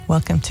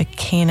Welcome to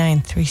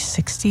Canine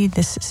 360.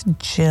 This is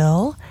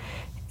Jill,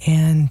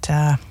 and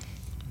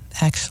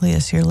actually,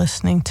 as you're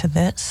listening to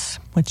this,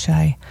 which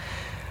I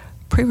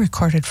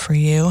pre-recorded for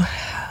you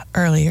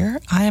earlier,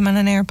 I am on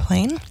an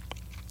airplane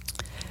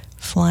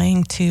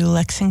flying to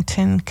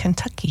Lexington,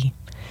 Kentucky,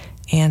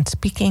 and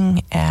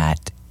speaking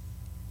at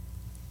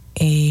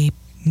a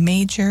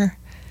major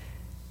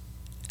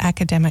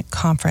academic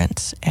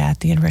conference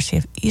at the University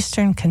of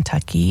Eastern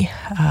Kentucky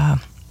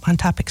on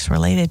topics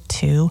related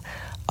to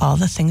all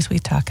the things we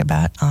talk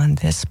about on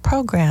this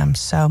program.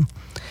 So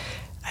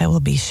I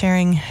will be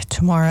sharing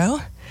tomorrow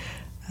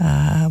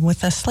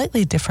with a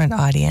slightly different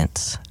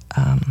audience,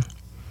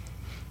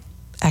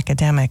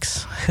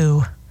 academics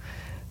who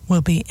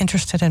will be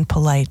interested and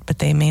polite, but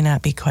they may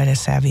not be quite as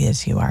savvy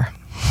as you are.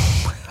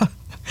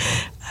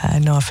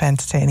 No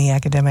offense to any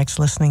academics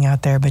listening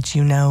out there, but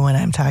you know what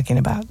I'm talking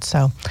about.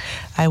 So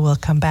I will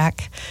come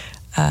back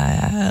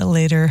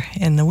later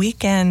in the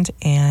weekend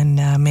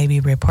and maybe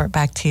report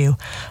back to you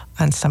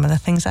on some of the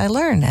things I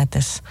learned at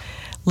this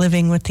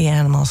Living with the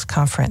Animals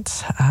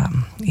conference,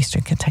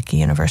 Eastern Kentucky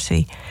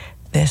University,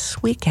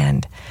 this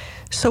weekend.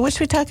 So what should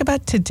we talk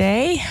about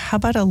today? How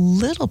about a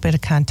little bit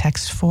of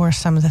context for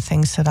some of the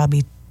things that I'll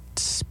be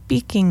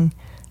speaking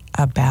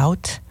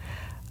about,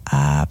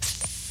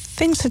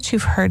 things that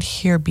you've heard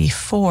here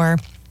before.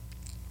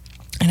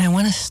 And I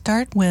want to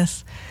start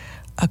with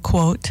a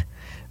quote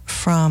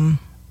from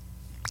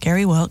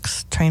Gary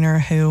Wilkes, trainer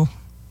who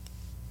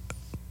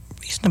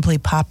reasonably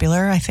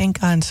popular, I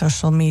think, on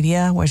social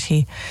media, where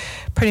he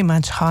pretty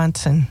much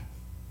haunts and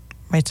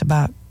writes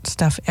about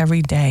stuff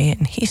every day.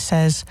 And he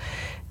says,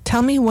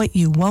 "Tell me what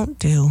you won't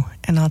do,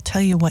 and I'll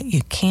tell you what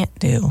you can't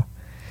do.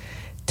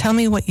 Tell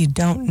me what you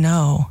don't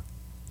know,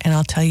 and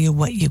I'll tell you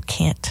what you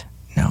can't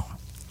know."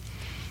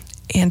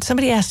 And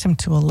somebody asked him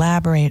to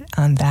elaborate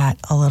on that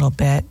a little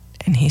bit,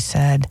 and he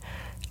said,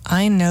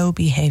 "I know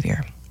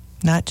behavior,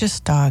 not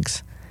just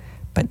dogs,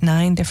 but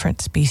 9 different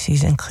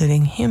species,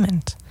 including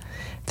humans.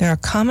 There are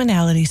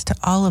commonalities to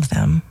all of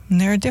them, and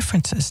there are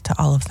differences to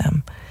all of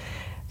them.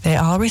 They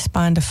all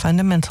respond to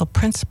fundamental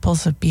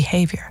principles of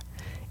behavior.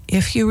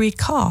 If you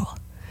recall,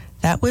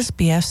 that was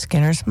B.F.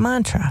 Skinner's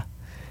mantra,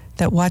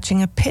 that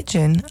watching a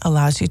pigeon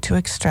allows you to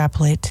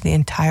extrapolate to the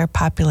entire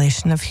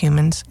population of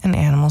humans and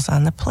animals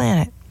on the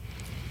planet."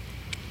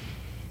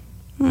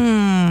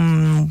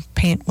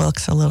 Paint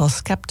Wilkes a little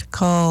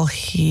skeptical.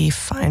 He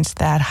finds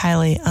that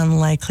highly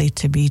unlikely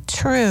to be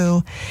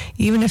true,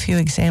 even if you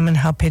examine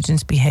how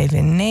pigeons behave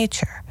in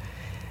nature.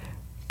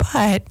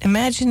 But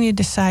imagine you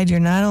decide you're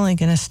not only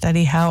going to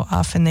study how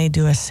often they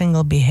do a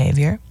single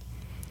behavior,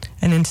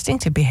 an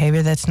instinctive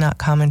behavior that's not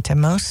common to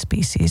most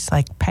species,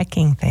 like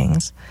pecking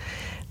things,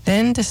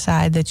 then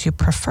decide that you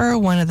prefer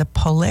one of the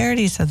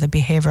polarities of the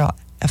behavioral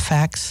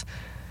effects,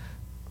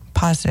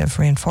 positive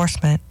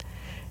reinforcement.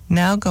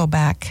 Now go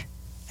back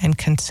and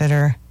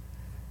consider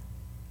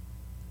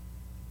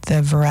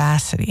the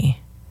veracity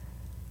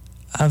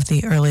of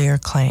the earlier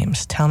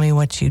claims. Tell me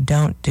what you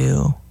won't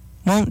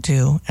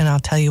do, and I'll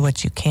tell you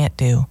what you can't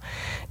do.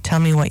 Tell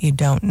me what you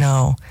don't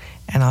know,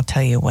 and I'll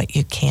tell you what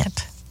you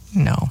can't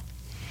know.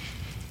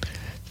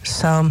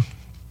 So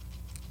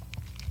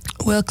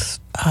Wilkes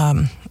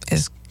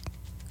is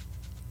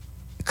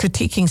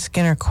critiquing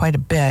Skinner quite a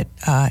bit,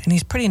 and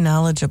he's pretty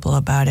knowledgeable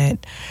about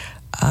it.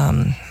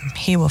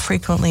 He will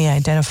frequently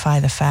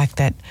identify the fact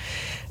that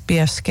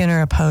B.F.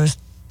 Skinner opposed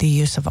the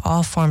use of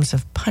all forms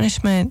of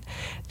punishment,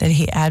 that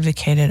he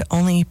advocated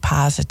only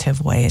positive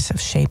ways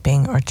of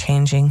shaping or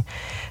changing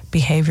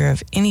behavior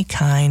of any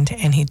kind,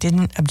 and he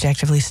didn't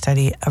objectively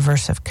study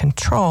aversive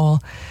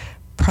control,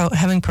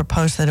 having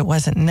proposed that it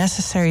wasn't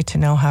necessary to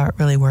know how it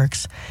really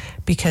works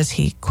because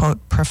he,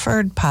 quote,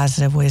 preferred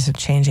positive ways of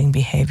changing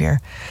behavior.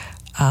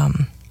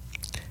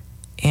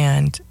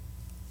 And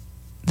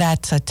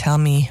that's a tell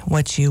me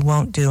what you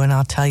won't do and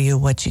I'll tell you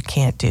what you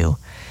can't do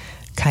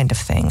kind of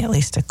thing, at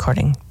least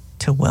according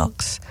to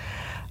Wilkes.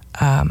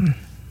 And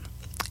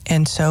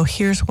so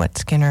here's what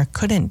Skinner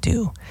couldn't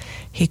do.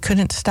 He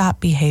couldn't stop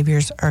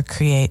behaviors or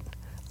create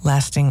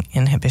lasting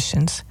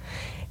inhibitions.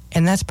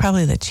 And that's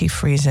probably the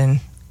chief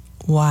reason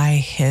why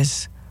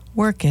his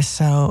work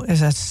is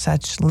of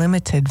such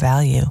limited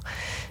value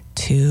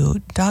to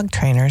dog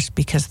trainers,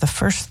 because the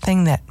first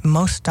thing that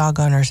most dog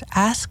owners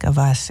ask of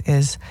us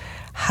is,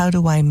 how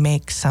do I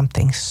make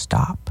something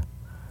stop?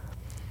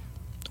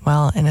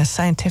 Well, in a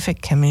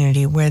scientific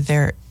community where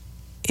there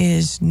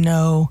is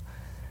no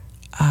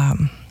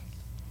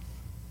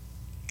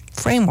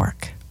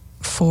framework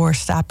for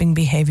stopping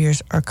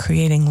behaviors or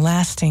creating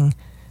lasting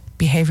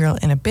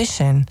behavioral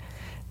inhibition,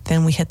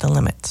 then we hit the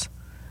limits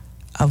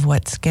of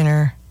what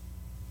Skinner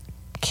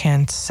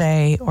can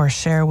say or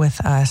share with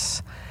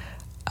us.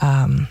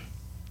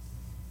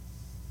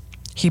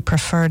 He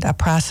preferred a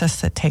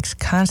process that takes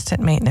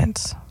constant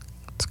maintenance.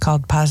 It's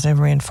called positive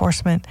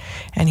reinforcement,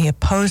 and he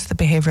opposed the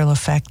behavioral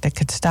effect that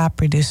could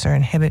stop, reduce, or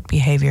inhibit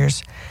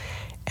behaviors.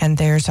 And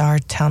there's our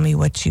tell me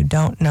what you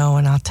don't know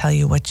and I'll tell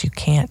you what you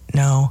can't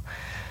know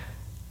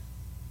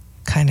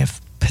kind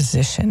of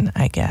position,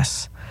 I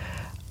guess.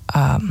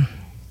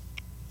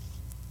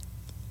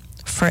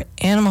 For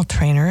animal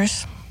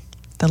trainers,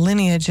 the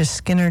lineage is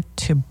Skinner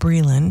to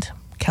Breland.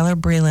 Keller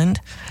Breland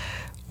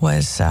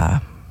was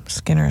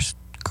Skinner's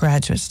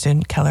graduate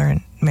student, Keller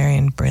and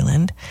Marion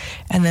Breland.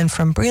 And then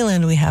from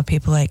Breland, we have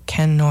people like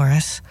Ken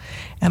Norris.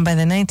 And by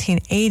the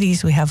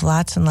 1980s, we have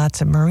lots and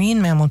lots of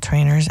marine mammal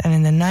trainers. And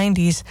in the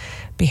 90s,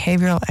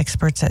 behavioral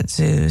experts at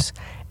zoos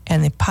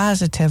and the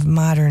positive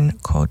modern,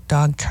 quote,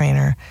 dog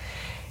trainer.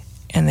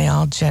 And they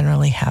all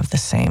generally have the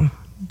same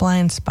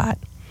blind spot.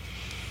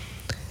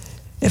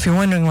 If you're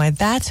wondering why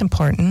that's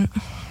important,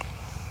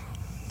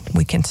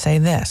 we can say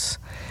this.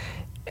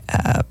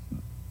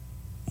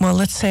 Well,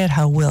 let's say it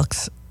how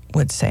Wilkes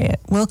would say it.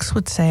 Wilkes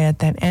would say it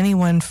that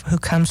anyone who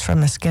comes from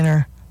the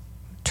Skinner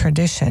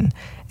tradition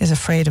is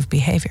afraid of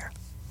behavior.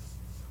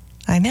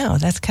 I know,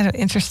 that's kind of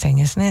interesting,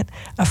 isn't it?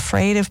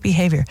 Afraid of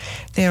behavior.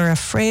 They are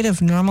afraid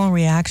of normal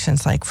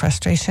reactions like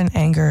frustration,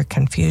 anger,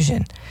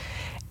 confusion.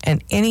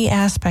 And any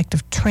aspect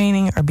of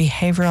training or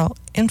behavioral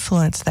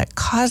influence that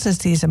causes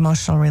these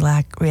emotional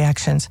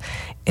reactions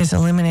is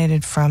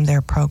eliminated from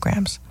their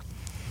programs.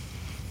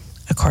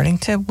 According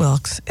to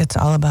Wilkes, it's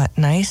all about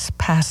nice,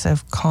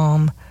 passive,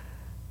 calm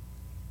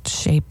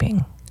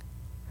shaping.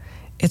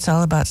 It's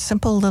all about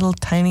simple little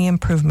tiny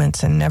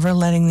improvements and never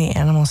letting the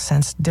animal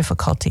sense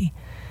difficulty.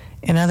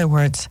 In other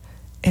words,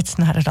 it's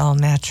not at all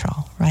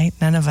natural, right?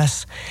 None of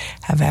us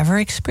have ever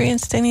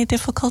experienced any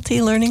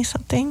difficulty learning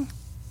something.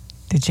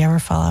 Did you ever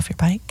fall off your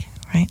bike,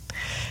 right?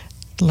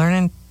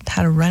 Learning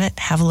how to run it,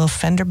 have a little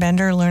fender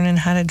bender, learning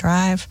how to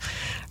drive,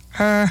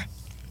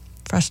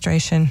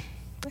 frustration,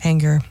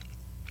 anger,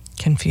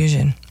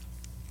 confusion.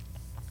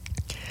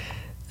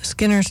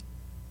 Skinner's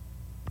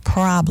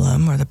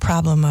problem, or the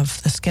problem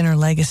of the Skinner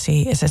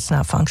legacy, is it's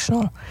not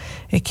functional.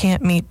 It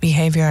can't meet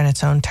behavior on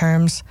its own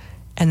terms,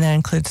 and that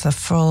includes the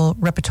full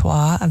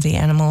repertoire of the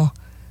animal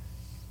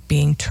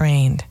being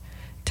trained.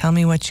 Tell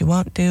me what you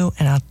won't do,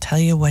 and I'll tell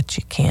you what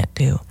you can't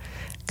do.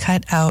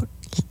 Cut out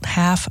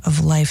half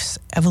of life's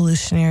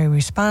evolutionary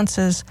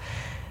responses,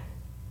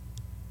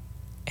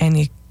 and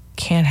you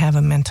can't have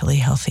a mentally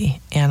healthy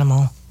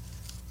animal,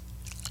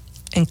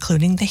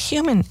 including the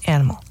human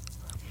animal.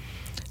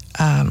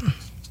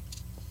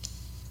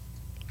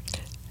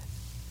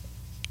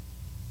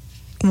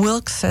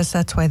 Wilkes says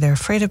that's why they're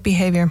afraid of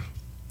behavior.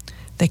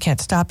 They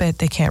can't stop it.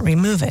 They can't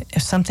remove it.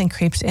 If something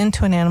creeps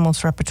into an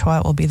animal's repertoire,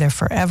 it will be there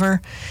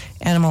forever.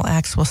 Animal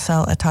X will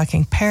sell a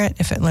talking parrot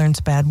if it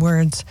learns bad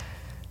words.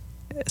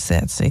 So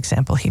that's the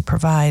example he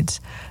provides.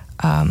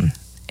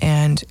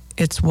 And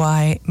it's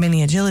why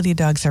many agility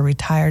dogs are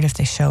retired if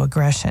they show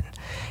aggression.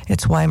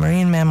 It's why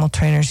marine mammal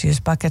trainers use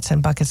buckets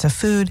and buckets of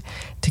food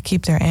to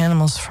keep their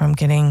animals from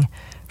getting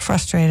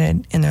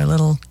frustrated in their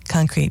little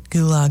concrete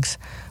gulags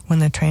when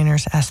the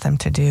trainers ask them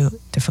to do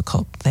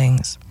difficult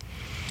things.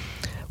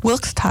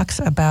 Wilkes talks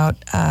about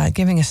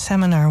giving a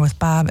seminar with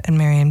Bob and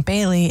Marion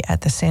Bailey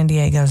at the San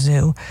Diego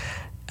Zoo.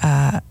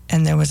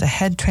 And there was a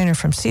head trainer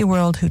from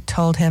SeaWorld who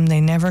told him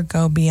they never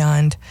go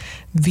beyond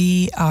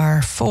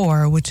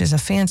VR4, which is a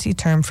fancy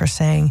term for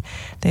saying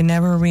they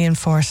never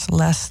reinforce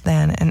less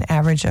than an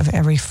average of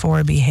every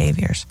 4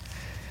 behaviors.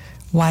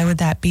 Why would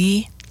that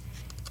be?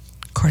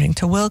 According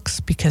to Wilkes,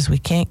 because we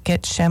can't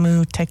get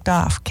Shamu ticked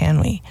off,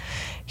 can we?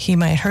 He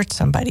might hurt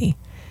somebody.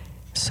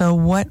 So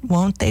what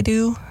won't they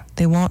do?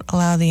 They won't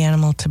allow the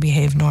animal to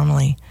behave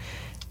normally.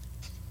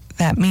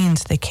 That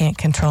means they can't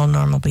control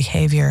normal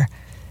behavior.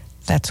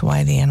 That's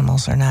why the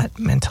animals are not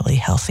mentally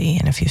healthy.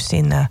 And if you've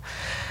seen the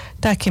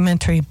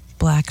documentary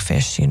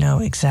Blackfish, you know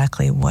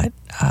exactly what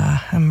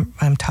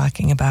I'm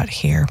talking about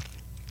here.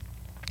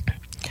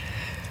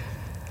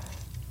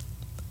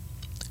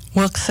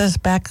 Wilkes says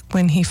back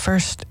when he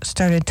first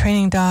started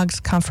training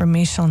dogs,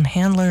 conformational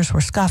handlers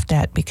were scoffed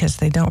at because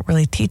they don't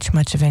really teach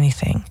much of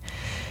anything.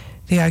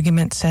 The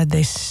argument said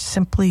they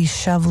simply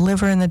shove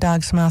liver in the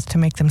dog's mouth to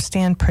make them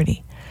stand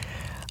pretty.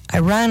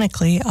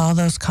 Ironically, all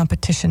those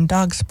competition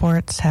dog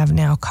sports have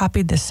now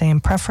copied the same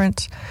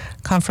preference.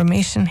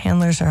 Conformation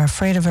handlers are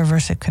afraid of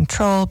aversive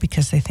control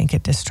because they think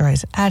it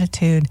destroys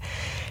attitude,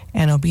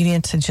 and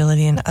obedience,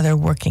 agility, and other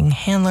working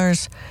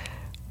handlers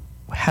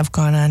have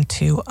gone on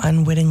to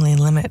unwittingly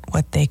limit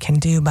what they can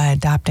do by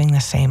adopting the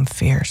same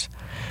fears.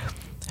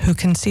 Who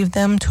conceived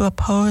them to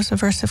oppose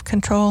aversive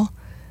control?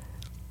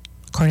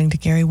 According to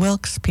Gary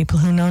Wilkes, people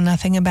who know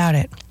nothing about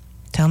it.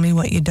 Tell me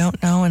what you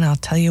don't know, and I'll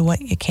tell you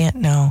what you can't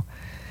know.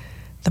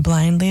 The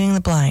blind leading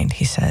the blind,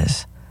 he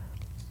says.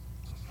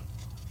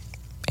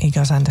 He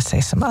goes on to say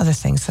some other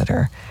things that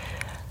are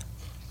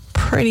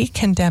pretty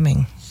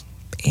condemning.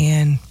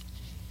 And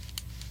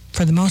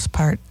for the most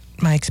part,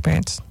 my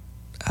experience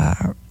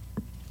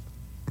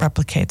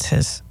replicates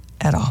his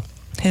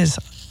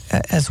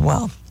as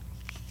well.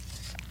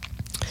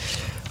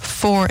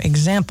 For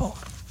example,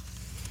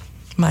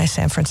 my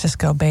San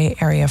Francisco Bay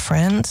Area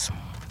friends,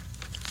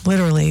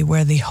 literally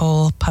where the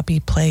whole puppy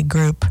play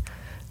group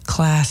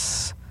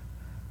class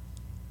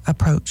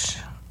approach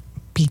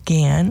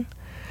began,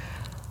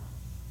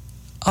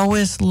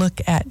 always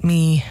look at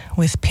me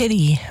with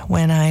pity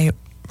when I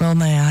roll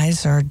my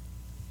eyes or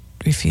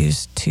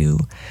refuse to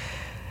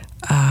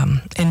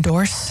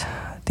endorse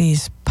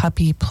these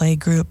puppy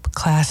playgroup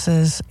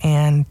classes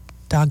and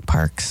dog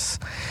parks,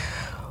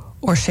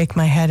 or shake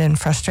my head in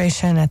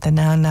frustration at the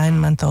now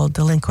 9-month-old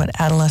delinquent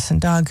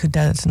adolescent dog who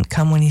doesn't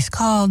come when he's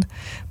called,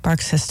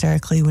 barks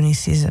hysterically when he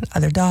sees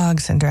other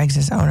dogs, and drags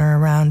his owner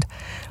around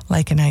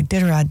like an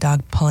Iditarod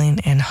dog pulling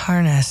in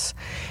harness.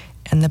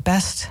 And the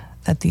best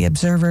that the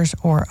observers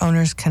or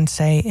owners can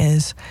say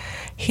is,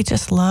 he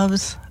just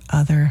loves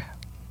other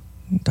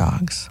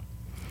dogs.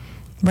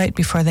 Right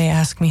before they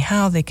ask me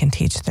how they can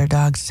teach their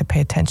dogs to pay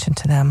attention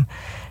to them,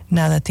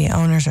 now that the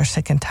owners are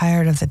sick and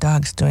tired of the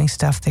dogs doing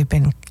stuff they've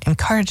been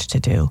encouraged to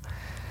do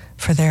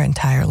for their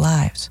entire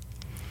lives.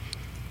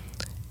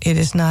 It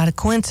is not a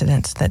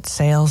coincidence that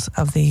sales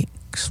of the,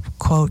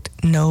 quote,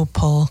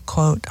 no-pull,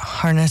 quote,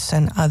 harness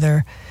and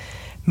other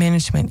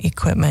management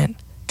equipment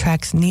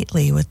tracks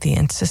neatly with the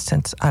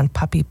insistence on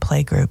puppy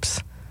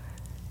playgroups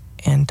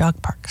and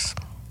dog parks.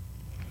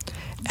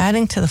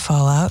 Adding to the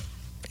fallout,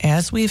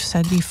 as we've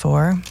said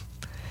before,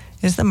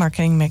 is the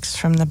marketing mix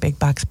from the big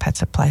box pet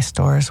supply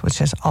stores, which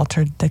has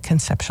altered the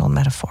conceptual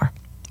metaphor,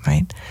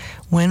 right?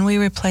 When we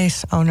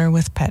replace owner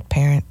with pet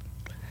parent,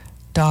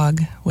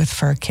 dog with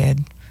fur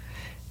kid,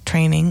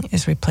 training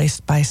is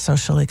replaced by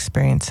social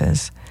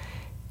experiences,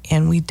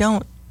 and we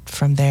don't,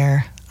 from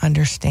there,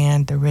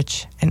 understand the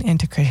rich and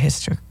intricate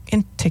history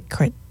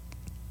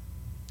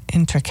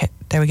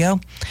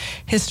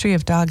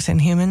of dogs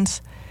and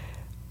humans,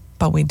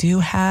 but we do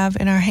have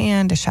in our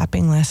hand a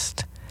shopping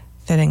list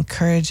that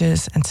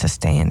encourages and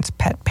sustains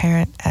pet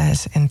parent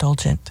as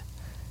indulgent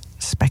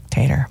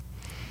spectator.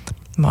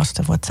 Most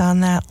of what's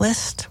on that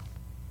list,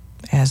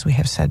 as we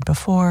have said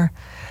before,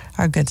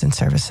 are goods and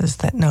services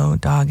that no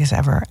dog has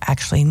ever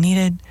actually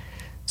needed,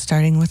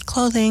 starting with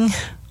clothing,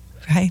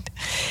 right,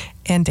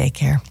 and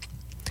daycare.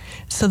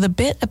 So the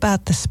bit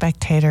about the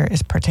spectator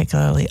is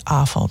particularly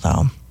awful,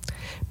 though,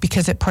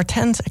 because it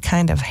portends a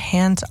kind of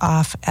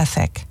hands-off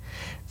ethic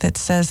that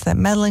says that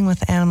meddling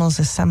with animals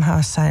is somehow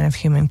a sign of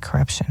human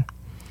corruption.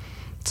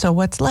 So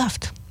what's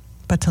left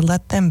but to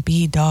let them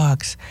be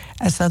dogs,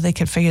 as though they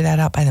could figure that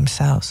out by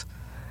themselves?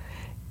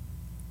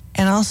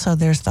 And also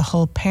there's the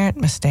whole parent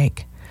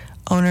mistake,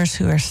 owners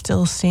who are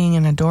still seeing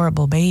an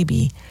adorable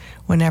baby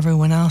when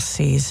everyone else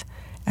sees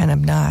an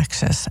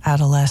obnoxious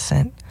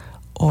adolescent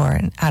or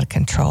an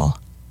out-of-control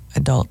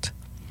adult.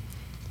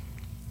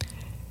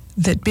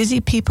 That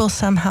busy people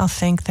somehow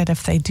think that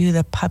if they do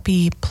the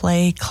puppy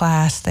play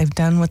class, they've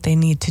done what they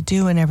need to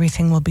do and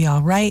everything will be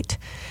all right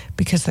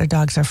because their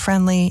dogs are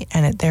friendly,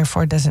 and it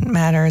therefore doesn't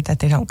matter that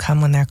they don't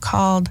come when they're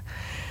called.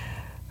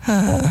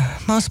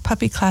 Most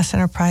puppy class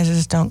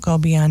enterprises don't go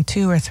beyond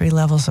 2 or 3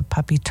 levels of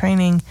puppy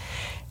training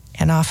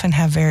and often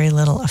have very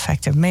little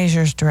effective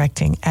measures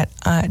directed at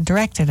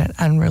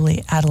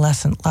unruly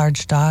adolescent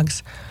large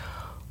dogs,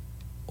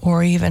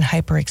 or even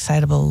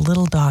hyper-excitable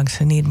little dogs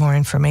who need more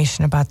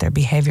information about their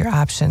behavior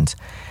options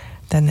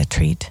than the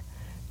treat,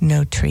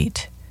 no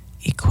treat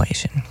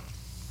equation.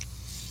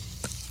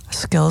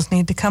 Skills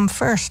need to come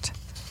first,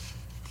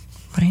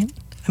 right?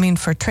 I mean,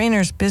 for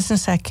trainers,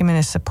 business acumen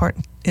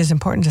is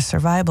important to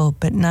survival,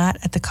 but not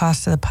at the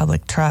cost of the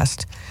public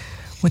trust,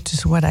 which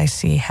is what I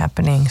see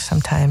happening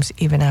sometimes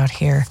even out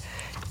here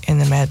in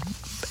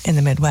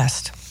the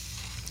Midwest.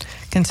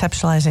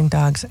 Conceptualizing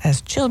dogs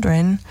as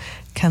children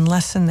can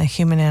lessen the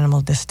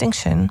human-animal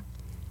distinction,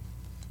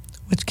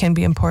 which can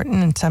be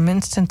important in some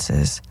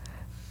instances,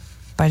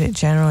 but it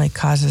generally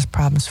causes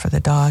problems for the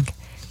dog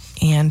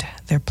and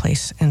their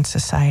place in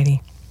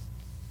society.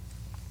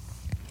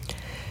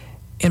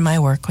 In my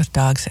work with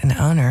dogs and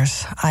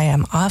owners, I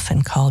am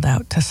often called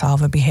out to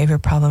solve a behavior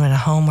problem in a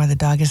home where the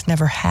dog has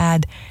never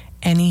had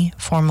any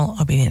formal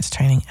obedience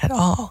training at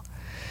all.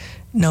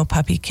 No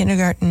puppy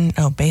kindergarten,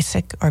 no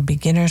basic or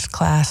beginner's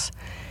class.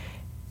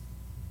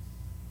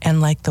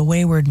 And like the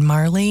wayward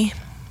Marley,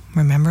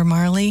 remember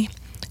Marley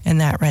in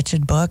that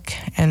wretched book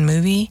and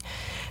movie?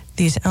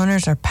 These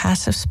owners are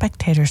passive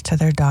spectators to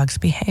their dog's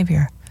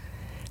behavior.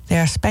 They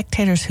are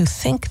spectators who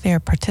think they are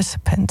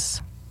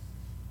participants,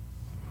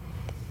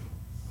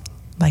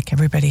 like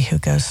everybody who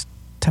goes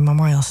to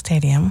Memorial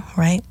Stadium,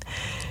 right?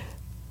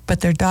 But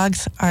their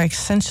dogs are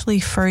essentially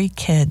furry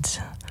kids,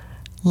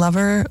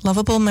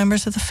 lovable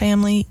members of the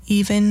family,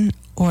 even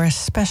or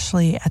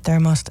especially at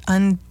their most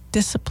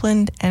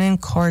undisciplined and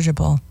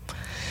incorrigible.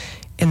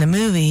 In the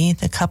movie,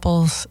 the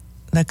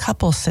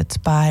couple sits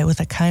by with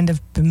a kind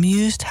of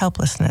bemused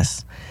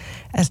helplessness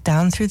as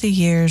down through the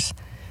years,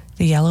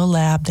 the yellow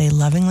lab they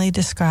lovingly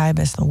describe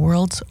as the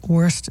world's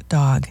worst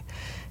dog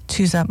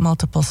chews up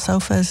multiple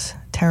sofas,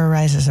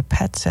 terrorizes a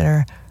pet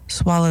sitter,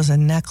 swallows a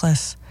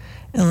necklace,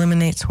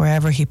 eliminates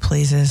wherever he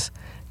pleases,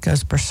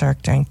 goes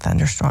berserk during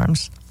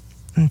thunderstorms,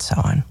 and so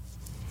on.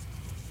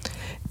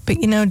 But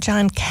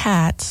John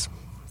Katz,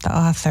 the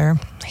author,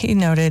 he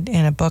noted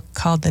in a book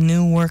called The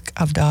New Work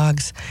of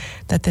Dogs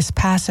that this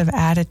passive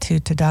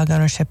attitude to dog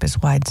ownership is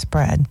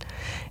widespread,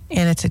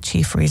 and it's a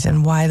chief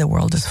reason why the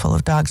world is full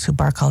of dogs who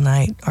bark all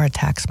night or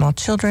attack small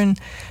children,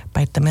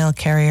 bite the mail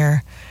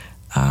carrier,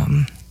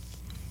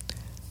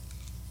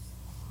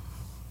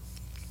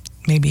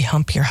 maybe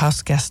hump your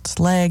house guest's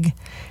leg,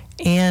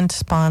 and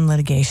spawn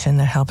litigation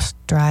that helps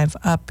drive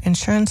up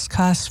insurance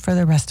costs for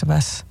the rest of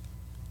us,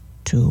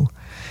 too.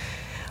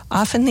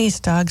 Often these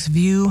dogs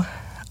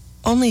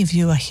only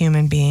view a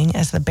human being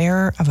as the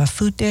bearer of a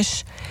food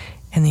dish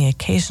and the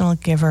occasional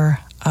giver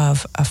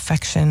of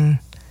affection,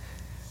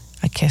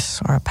 a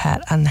kiss or a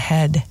pat on the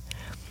head.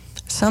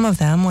 Some of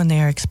them, when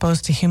they are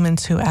exposed to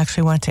humans who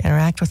actually want to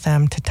interact with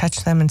them, to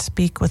touch them and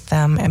speak with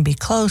them and be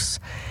close,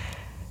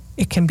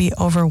 it can be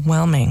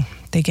overwhelming.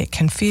 They get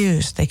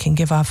confused. They can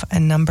give off a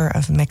number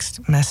of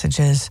mixed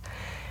messages.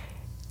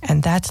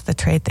 And that's the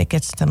trait that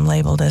gets them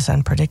labeled as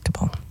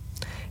unpredictable.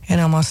 In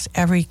almost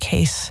every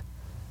case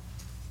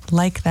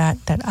like that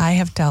I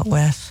have dealt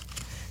with,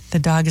 the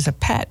dog is a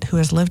pet who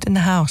has lived in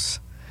the house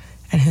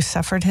and who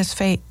suffered his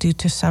fate due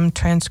to some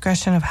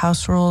transgression of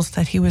house rules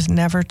that he was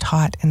never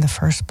taught in the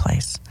first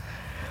place.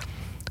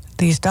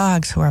 These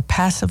dogs, who are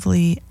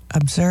passively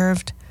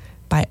observed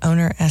by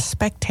owner as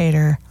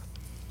spectator,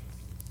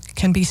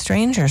 can be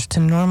strangers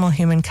to normal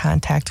human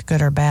contact,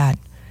 good or bad.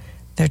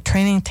 Their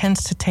training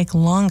tends to take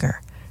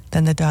longer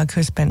than the dog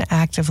who's been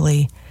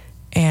actively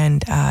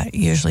and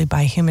usually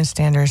by human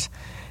standards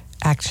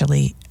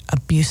actually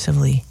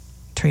abusively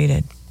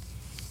treated.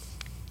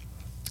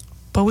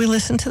 But we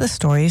listen to the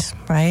stories,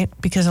 right?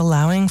 Because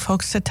allowing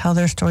folks to tell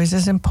their stories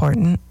is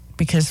important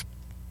because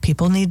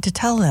people need to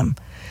tell them.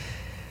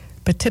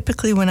 But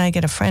typically when I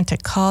get a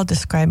frantic call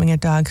describing a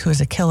dog who is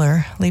a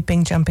killer,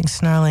 leaping, jumping,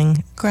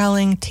 snarling,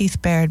 growling,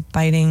 teeth bared,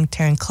 biting,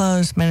 tearing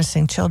clothes,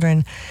 menacing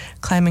children,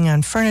 climbing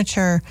on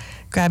furniture,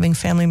 grabbing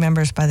family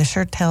members by the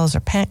shirt tails or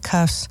pant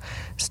cuffs,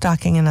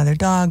 stalking another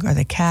dog or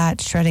the cat,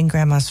 shredding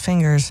grandma's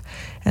fingers,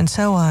 and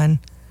so on,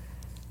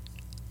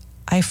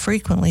 I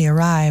frequently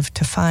arrive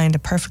to find a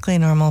perfectly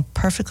normal,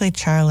 perfectly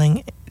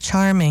charming,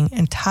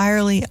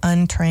 entirely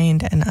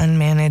untrained and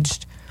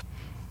unmanaged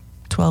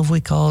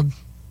 12-week-old,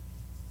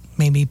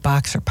 maybe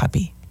boxer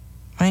puppy,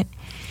 right?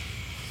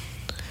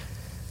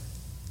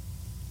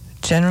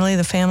 Generally,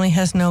 the family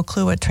has no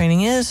clue what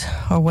training is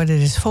or what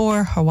it is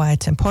for or why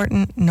it's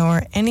important,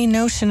 nor any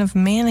notion of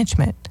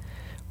management,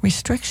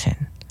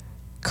 restriction,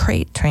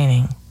 crate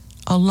training,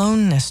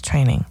 aloneness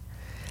training.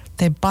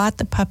 They bought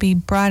the puppy,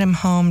 brought him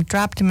home,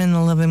 dropped him in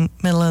the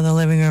middle of the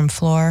living room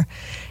floor,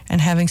 and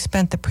having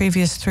spent the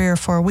previous 3 or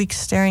 4 weeks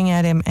staring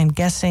at him and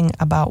guessing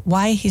about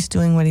why he's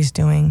doing what he's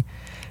doing,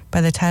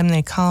 by the time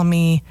they call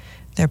me,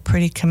 they're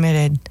pretty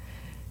committed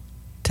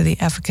to the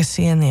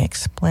efficacy and the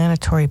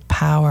explanatory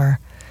power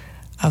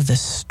of the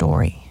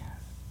story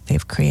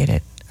they've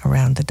created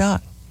around the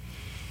dog.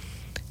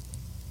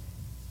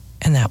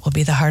 And that will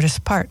be the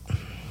hardest part,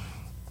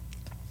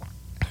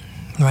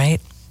 right?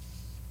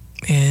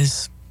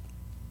 Is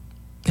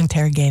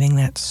interrogating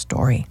that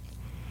story.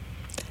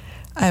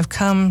 I've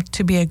come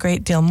to be a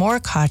great deal more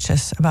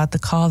cautious about the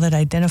call that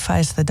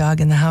identifies the dog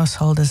in the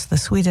household as the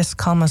sweetest,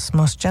 calmest,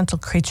 most gentle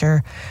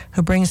creature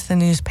who brings the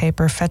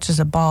newspaper,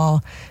 fetches a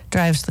ball,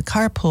 drives the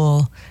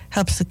carpool,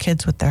 helps the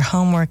kids with their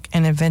homework,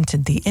 and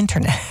invented the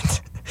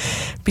internet.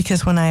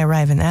 Because when I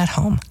arrive in that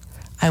home,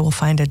 I will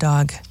find a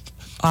dog,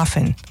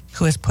 often,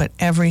 who has put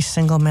every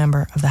single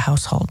member of the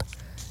household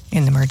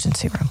in the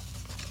emergency room.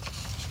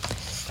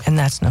 And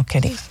that's no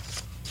kidding.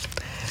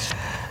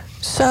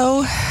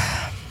 So,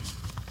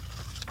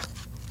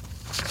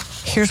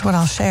 here's what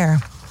I'll share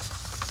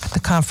at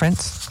the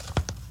conference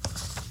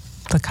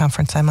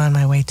I'm on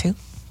my way to.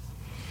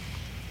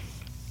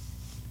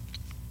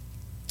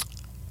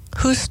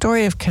 Whose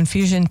story of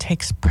confusion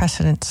takes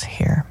precedence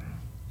here?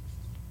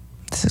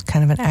 This is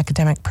kind of an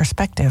academic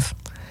perspective.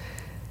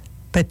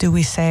 But do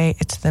we say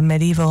it's the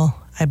medieval,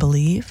 I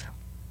believe,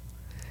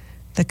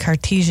 the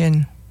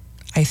Cartesian,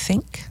 I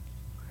think,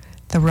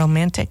 the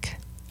romantic,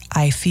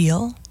 I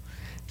feel,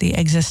 the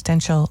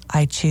existential,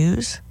 I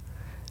choose,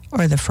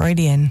 or the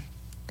Freudian,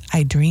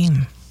 I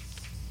dream?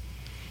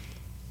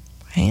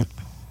 Right?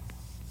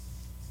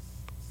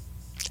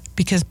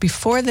 Because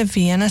before the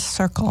Vienna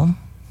Circle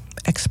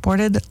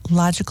exported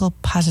logical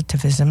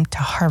positivism to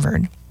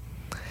Harvard,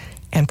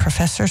 and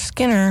Professor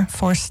Skinner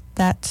forced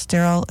that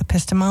sterile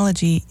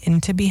epistemology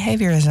into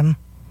behaviorism,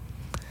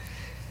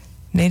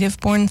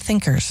 native-born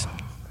thinkers,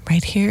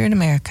 right here in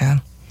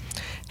America,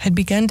 had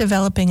begun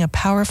developing a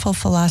powerful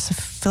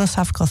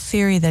philosophical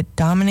theory that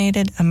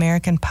dominated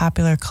American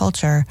popular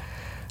culture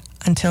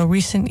until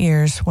recent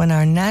years, when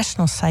our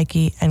national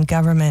psyche and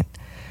government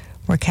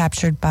were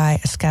captured by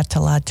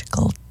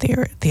eschatological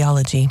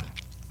theology.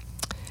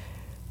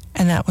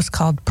 And that was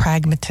called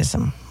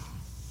pragmatism.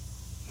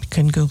 You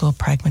can Google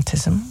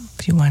pragmatism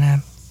if you want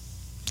to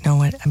know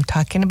what I'm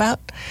talking about.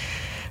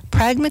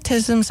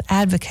 Pragmatism's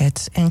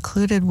advocates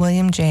included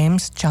William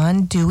James,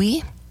 John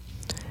Dewey,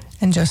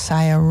 and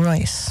Josiah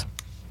Royce.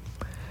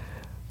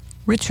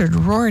 Richard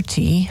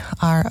Rorty,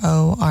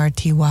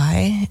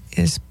 R-O-R-T-Y,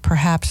 is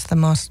perhaps the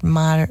most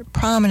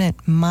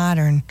prominent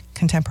modern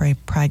contemporary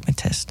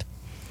pragmatist.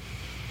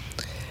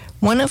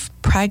 One of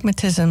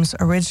pragmatism's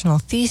original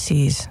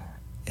theses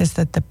is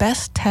that the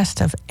best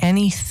test of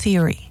any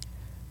theory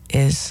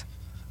is,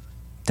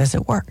 does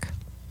it work?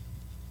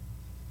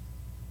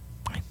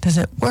 Does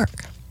it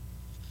work?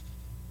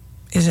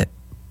 Is it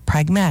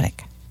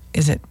pragmatic?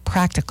 Is it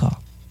practical?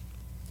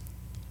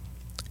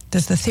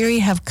 Does the theory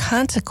have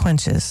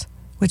consequences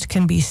which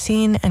can be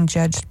seen and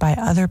judged by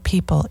other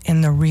people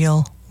in the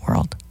real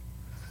world?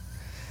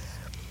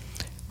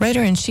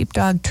 Writer and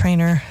sheepdog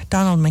trainer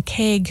Donald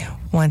McCaig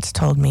once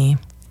told me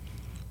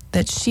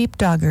that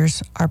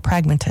sheepdoggers are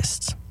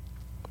pragmatists.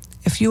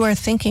 If you are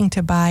thinking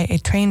to buy a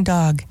trained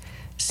dog,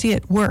 see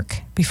it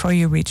work before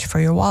you reach for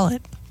your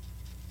wallet.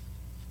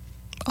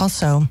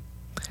 Also,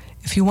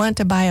 if you want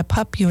to buy a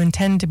pup you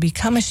intend to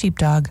become a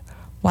sheepdog,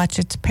 watch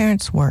its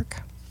parents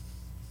work.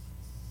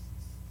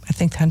 I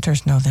think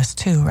hunters know this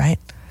too, right?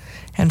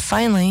 And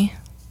finally,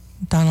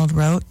 Donald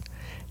wrote,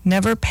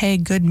 never pay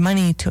good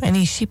money to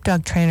any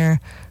sheepdog trainer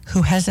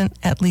who hasn't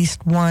at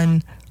least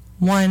won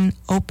one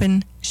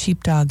open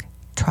sheepdog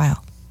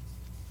trial.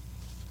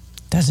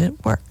 Does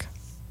it work?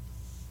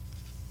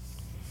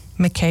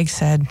 McCaig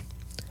said,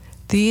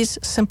 these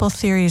simple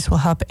theories will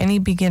help any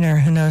beginner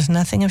who knows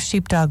nothing of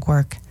sheepdog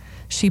work,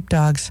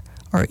 sheepdogs,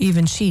 or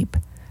even sheep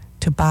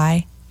to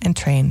buy and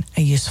train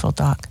a useful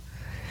dog.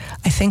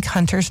 I think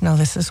hunters know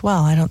this as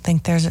well. I don't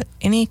think there's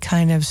any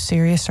kind of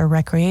serious or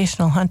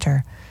recreational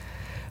hunter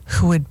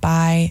who would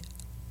buy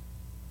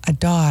a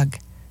dog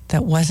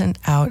that wasn't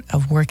out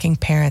of working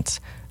parents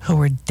who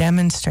were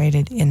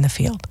demonstrated in the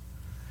field.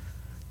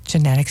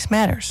 Genetics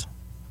matters,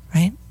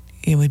 right?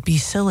 It would be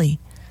silly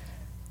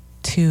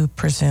to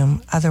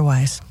presume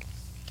otherwise.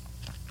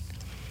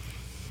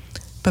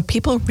 But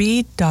people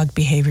read dog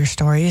behavior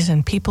stories,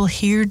 and people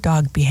hear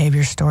dog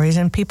behavior stories,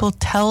 and people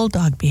tell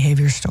dog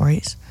behavior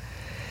stories.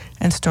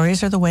 And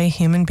stories are the way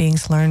human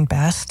beings learn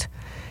best.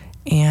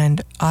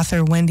 And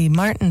author Wendy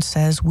Martin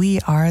says, we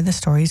are the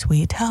stories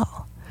we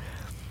tell.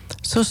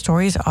 So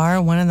stories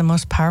are one of the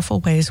most powerful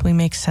ways we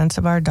make sense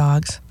of our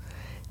dogs.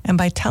 And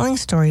by telling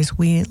stories,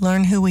 we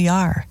learn who we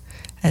are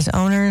as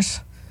owners,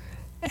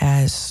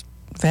 as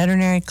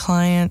veterinary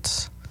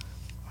clients,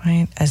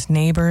 right, as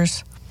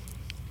neighbors.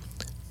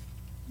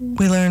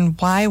 We learn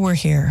why we're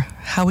here,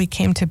 how we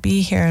came to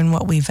be here, and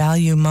what we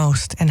value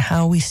most, and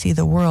how we see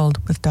the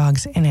world with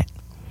dogs in it.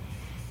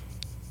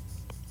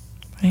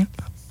 Right?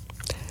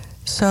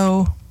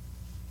 So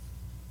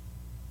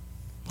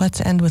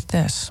let's end with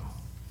this.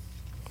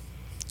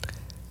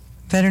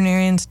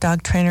 Veterinarians,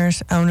 dog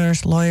trainers,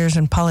 owners, lawyers,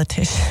 and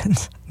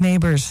politicians,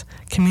 neighbors,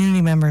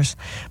 community members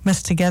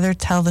must together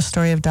tell the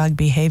story of dog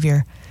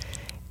behavior.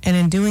 And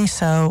in doing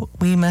so,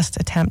 we must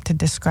attempt to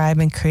describe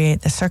and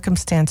create the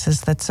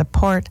circumstances that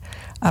support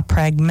a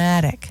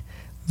pragmatic,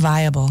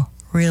 viable,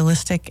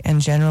 realistic,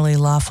 and generally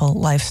lawful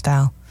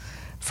lifestyle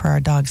for our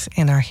dogs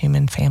and our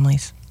human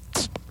families.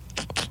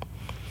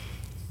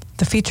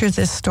 The feature of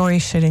this story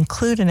should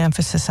include an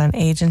emphasis on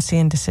agency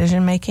and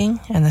decision-making,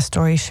 and the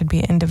story should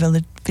be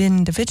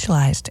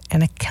individualized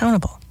and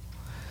accountable.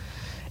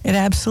 It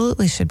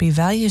absolutely should be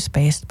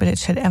values-based, but it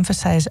should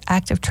emphasize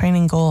active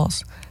training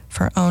goals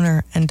for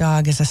owner and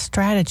dog as a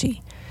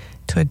strategy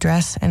to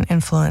address and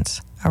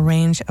influence a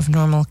range of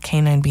normal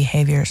canine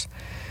behaviors,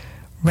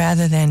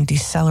 rather than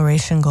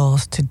deceleration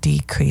goals to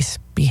decrease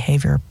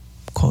behavior,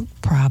 quote,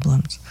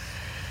 problems.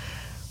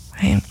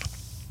 Right?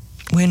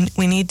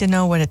 We need to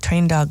know what a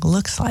trained dog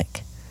looks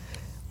like.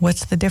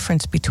 What's the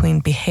difference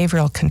between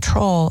behavioral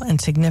control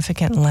and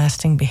significant and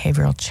lasting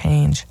behavioral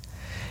change?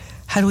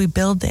 How do we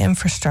build the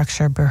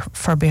infrastructure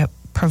for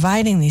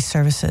providing these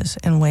services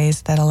in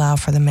ways that allow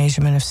for the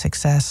measurement of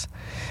success?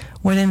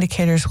 What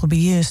indicators will be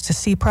used to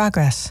see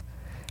progress?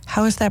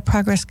 How is that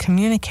progress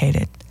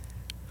communicated?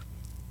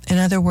 In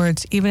other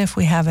words, even if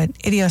we have an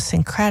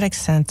idiosyncratic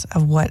sense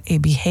of what a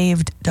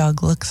behaved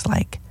dog looks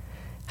like,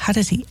 how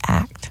does he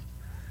act?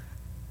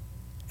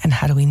 And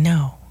how do we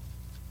know?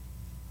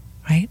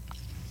 Right?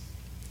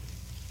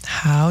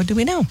 How do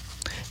we know?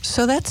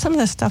 So that's some of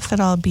the stuff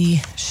that I'll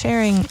be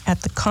sharing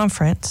at the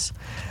conference.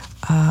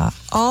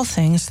 All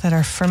things that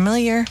are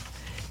familiar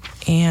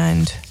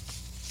and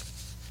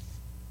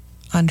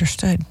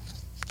understood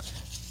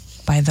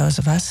by those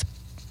of us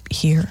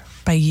here,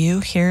 by you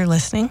here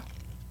listening.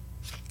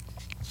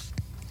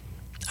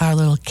 Our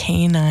little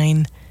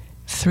Canine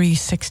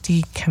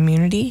 360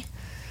 community,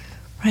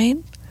 right?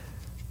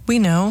 We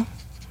know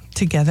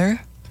together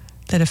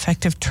that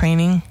effective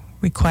training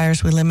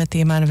requires we limit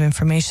the amount of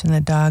information the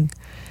dog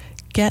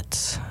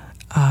gets.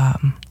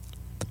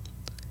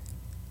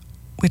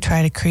 We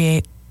try to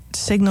create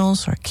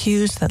signals or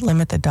cues that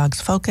limit the dog's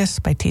focus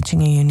by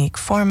teaching a unique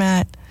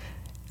format,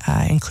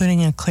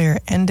 including a clear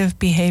end of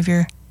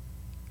behavior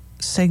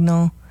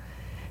signal.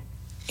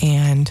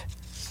 And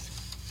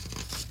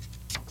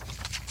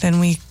then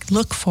we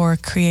look for,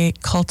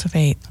 create,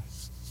 cultivate,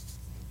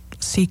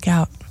 seek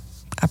out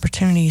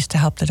opportunities to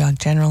help the dog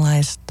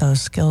generalize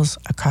those skills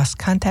across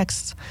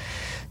contexts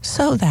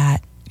so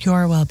that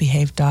your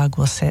well-behaved dog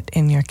will sit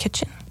in your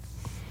kitchen,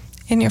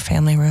 in your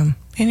family room,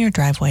 in your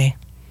driveway,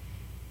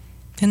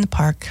 in the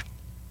park,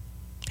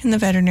 in the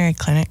veterinary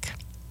clinic,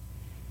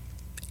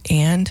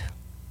 and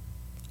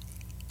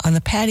on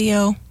the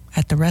patio,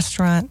 at the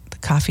restaurant, the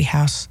coffee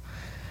house,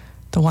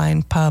 the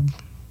wine pub,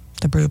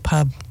 the brew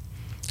pub,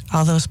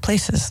 all those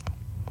places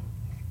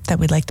that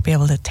we'd like to be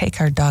able to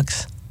take our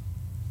dogs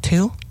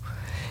to,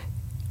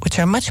 which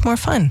are much more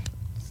fun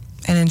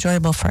and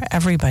enjoyable for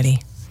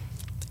everybody,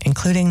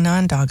 including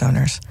non-dog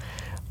owners,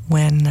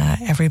 when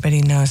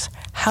everybody knows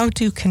how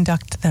to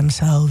conduct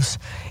themselves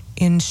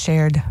in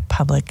shared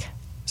public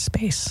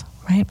space,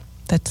 right?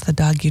 That's the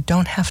dog you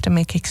don't have to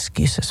make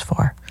excuses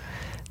for,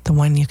 the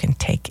one you can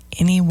take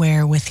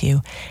anywhere with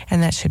you,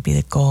 and that should be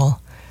the goal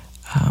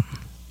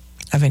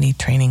of any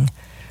training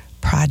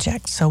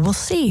project. So we'll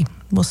see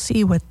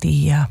what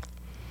the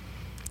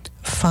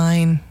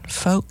fine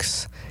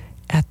folks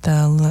at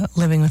the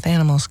Living with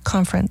Animals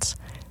conference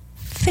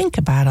think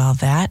about all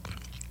that,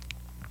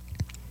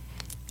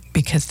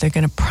 because they're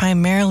going to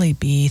primarily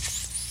be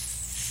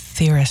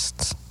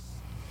theorists,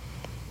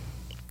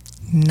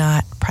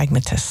 not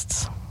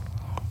pragmatists,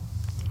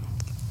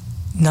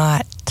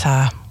 not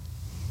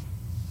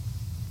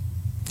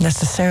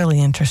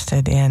necessarily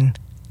interested in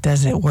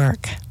does it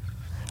work,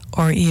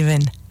 or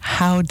even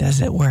how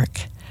does it work,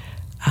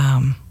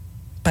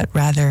 but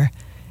rather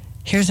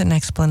here's an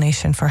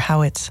explanation for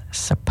how it's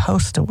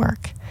supposed to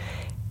work.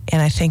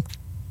 And I think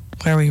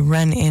where we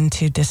run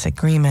into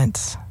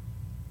disagreements,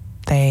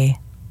 they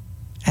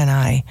and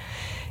I,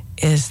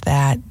 is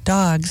that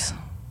dogs,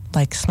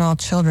 like small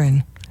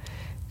children,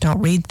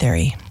 don't read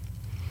theory.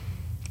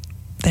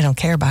 They don't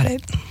care about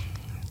it.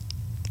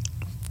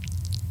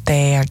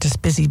 They are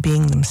just busy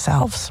being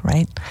themselves,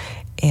 right?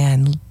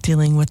 And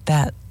dealing with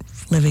that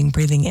living,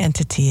 breathing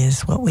entity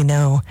is what we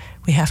know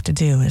we have to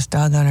do as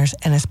dog owners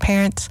and as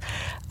parents.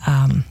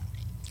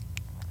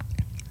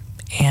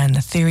 And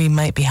the theory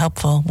might be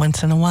helpful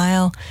once in a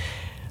while,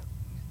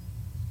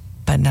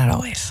 but not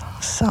always.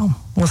 So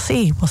we'll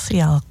see.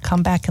 I'll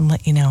come back and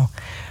let you know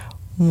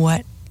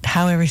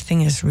how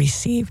everything is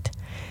received.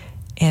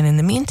 And in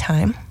the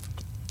meantime,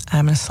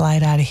 I'm going to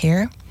slide out of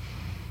here.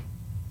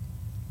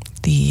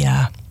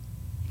 The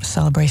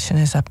celebration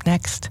is up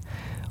next.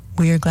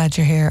 We are glad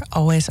you're here,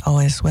 always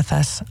with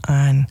us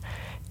on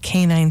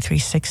Canine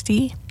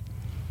 360,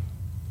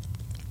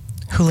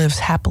 who lives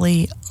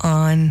happily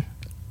on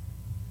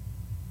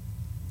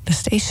the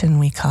station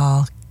we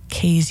call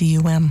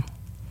KZUM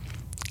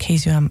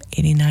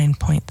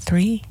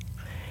 89.3,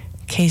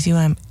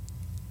 KZUM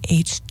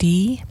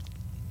HD,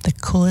 the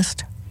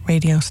coolest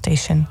radio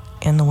station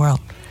in the world.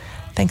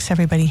 Thanks,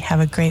 everybody. Have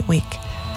a great week.